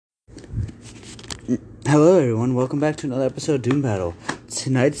Hello everyone, welcome back to another episode of Doom Battle.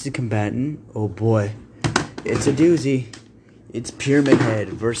 Tonight's the combatant, oh boy, it's a doozy. It's Pyramid Head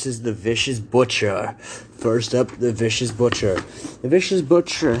versus the Vicious Butcher. First up, the Vicious Butcher. The Vicious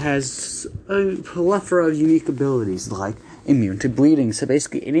Butcher has a plethora of unique abilities, like immune to bleeding. So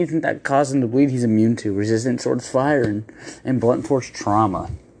basically anything that causes him to bleed, he's immune to. Resistant towards fire and blunt force trauma.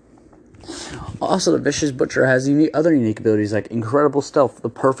 Also, the Vicious Butcher has other unique abilities like Incredible Stealth, the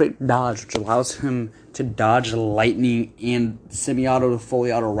perfect dodge, which allows him to dodge lightning and semi-auto to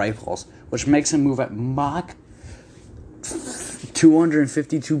fully auto rifles, which makes him move at Mach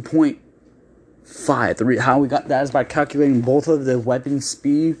 252.5. How we got that is by calculating both of the weapon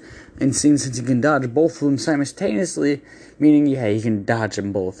speed and seeing since he can dodge both of them simultaneously, meaning he can dodge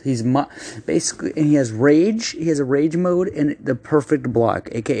them both. He's basically, and he has rage. He has a rage mode and the perfect block,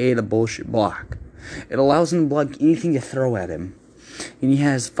 aka the bullshit block. It allows him to block anything you throw at him, and he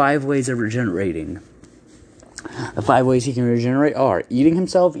has 5 ways of regenerating. The 5 ways he can regenerate are eating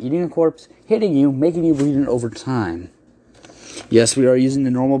himself, eating a corpse, hitting you, making you bleed over time. Yes, we are using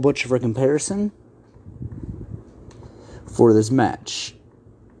the normal Butcher for comparison for this match.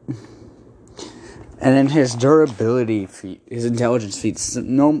 And then his durability feat, his intelligence feats.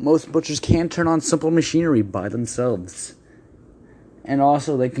 Most Butchers can turn on simple machinery by themselves. And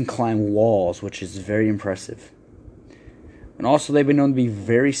also they can climb walls, which is very impressive. And also they've been known to be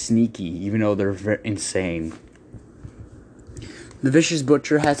very sneaky, even though they're very insane. The Vicious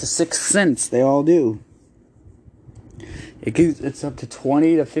Butcher has a sixth sense, they all do. It's up to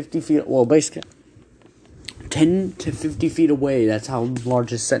 20 to 50 feet, well basically 10 to 50 feet away, that's how large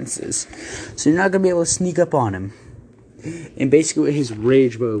his sense is. So you're not going to be able to sneak up on him. And basically with his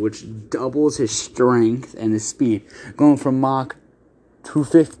rage mode, which doubles his strength and his speed, going from Mach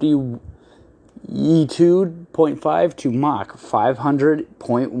 252.5 to Mach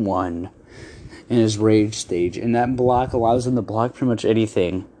 500.1 in his rage stage. And that block allows him to block pretty much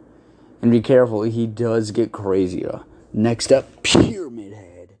anything. And be careful, he does get crazier. Next up, Pyramid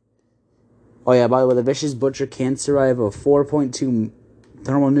Head. Oh yeah, by the way, the Vicious Butcher can survive a 4.2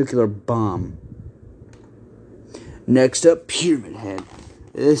 thermonuclear bomb. Next up, Pyramid Head.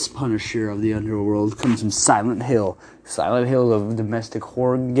 This Punisher of the underworld comes from Silent Hill. Silent Hill of domestic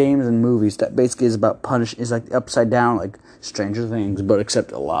horror games and movies that basically is about is like upside down, like Stranger Things, but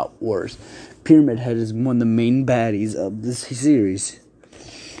except a lot worse. Pyramid Head is one of the main baddies of this series.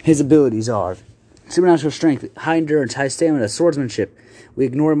 His abilities are supernatural strength, high endurance, high stamina, swordsmanship. We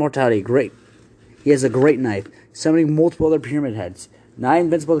ignore immortality. Great. He has a great knife, summoning multiple other Pyramid Heads. Not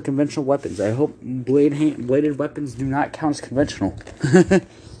invincible to conventional weapons. I hope bladed weapons do not count as conventional.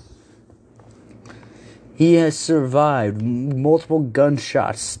 He has survived multiple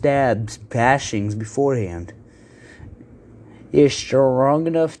gunshots, stabs, bashings beforehand. He is strong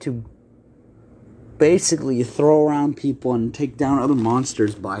enough to basically throw around people and take down other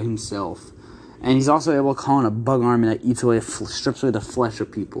monsters by himself. And he's also able to call in a bug army that strips away the flesh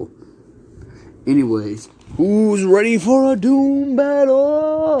of people. Anyways, who's ready for a Doom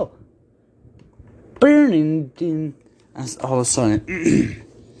Battle? Burning. That's all of a sudden,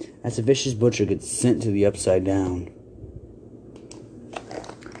 as a Vicious Butcher gets sent to the Upside Down.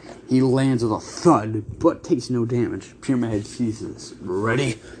 He lands with a thud, but takes no damage. Pyramid Head sees this.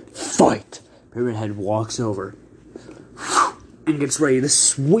 Ready? Fight! Pyramid Head walks over and gets ready to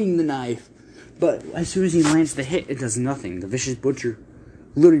swing the knife. But as soon as he lands the hit, it does nothing. The Vicious Butcher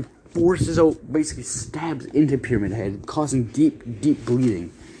literally basically stabs into Pyramid Head, causing deep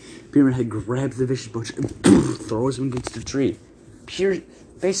bleeding. Pyramid Head grabs the Vicious Butcher and throws him against the tree.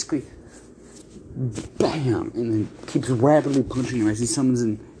 Basically, bam, and then keeps rapidly punching him as he summons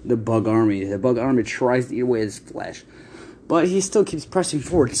in the bug army. The bug army tries to eat away his flesh, but he still keeps pressing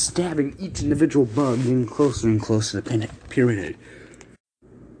forward, stabbing each individual bug, getting closer and closer to Pyramid Head.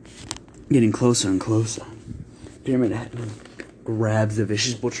 Getting closer and closer. Pyramid Head grabs the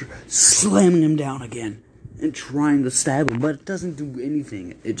Vicious Butcher, slamming him down again, and trying to stab him, but it doesn't do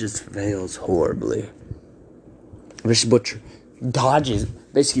anything. It just fails horribly. Vicious Butcher dodges,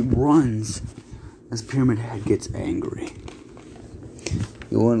 basically runs, as Pyramid Head gets angry.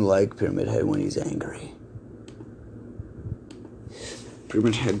 You wouldn't like Pyramid Head when he's angry.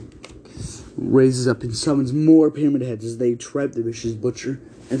 Pyramid Head raises up and summons more Pyramid Heads as they trap the Vicious Butcher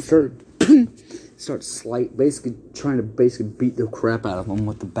and starts basically trying to beat the crap out of him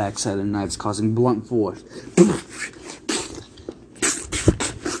with the backside of the knives, causing blunt force.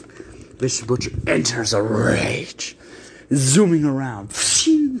 Vicious Butcher enters a rage, zooming around,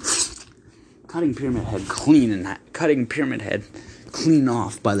 cutting Pyramid Head clean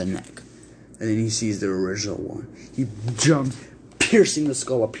off by the neck. And then he sees the original one. He jumps, piercing the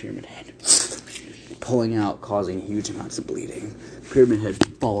skull of Pyramid Head. pulling out, causing huge amounts of bleeding. Pyramid Head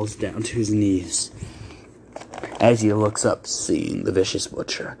falls down to his knees as he looks up, seeing the Vicious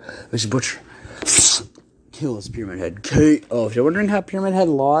Butcher. Vicious Butcher kills Pyramid Head. KO. If you're wondering how Pyramid Head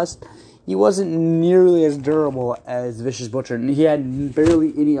lost, he wasn't nearly as durable as Vicious Butcher, and he had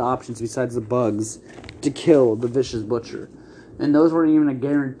barely any options besides the bugs to kill the Vicious Butcher. And those weren't even a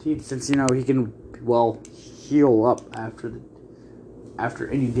guarantee, since, he can, heal up after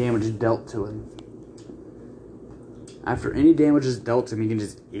any damage is dealt to him. After any damage is dealt to him, he can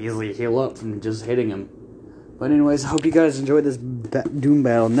just easily heal up from just hitting him. But anyways, I hope you guys enjoyed this Doom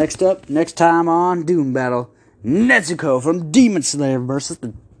Battle. Next time on Doom Battle, Nezuko from Demon Slayer versus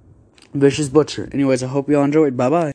the Vicious Butcher. Anyways, I hope y'all enjoyed. Bye-bye.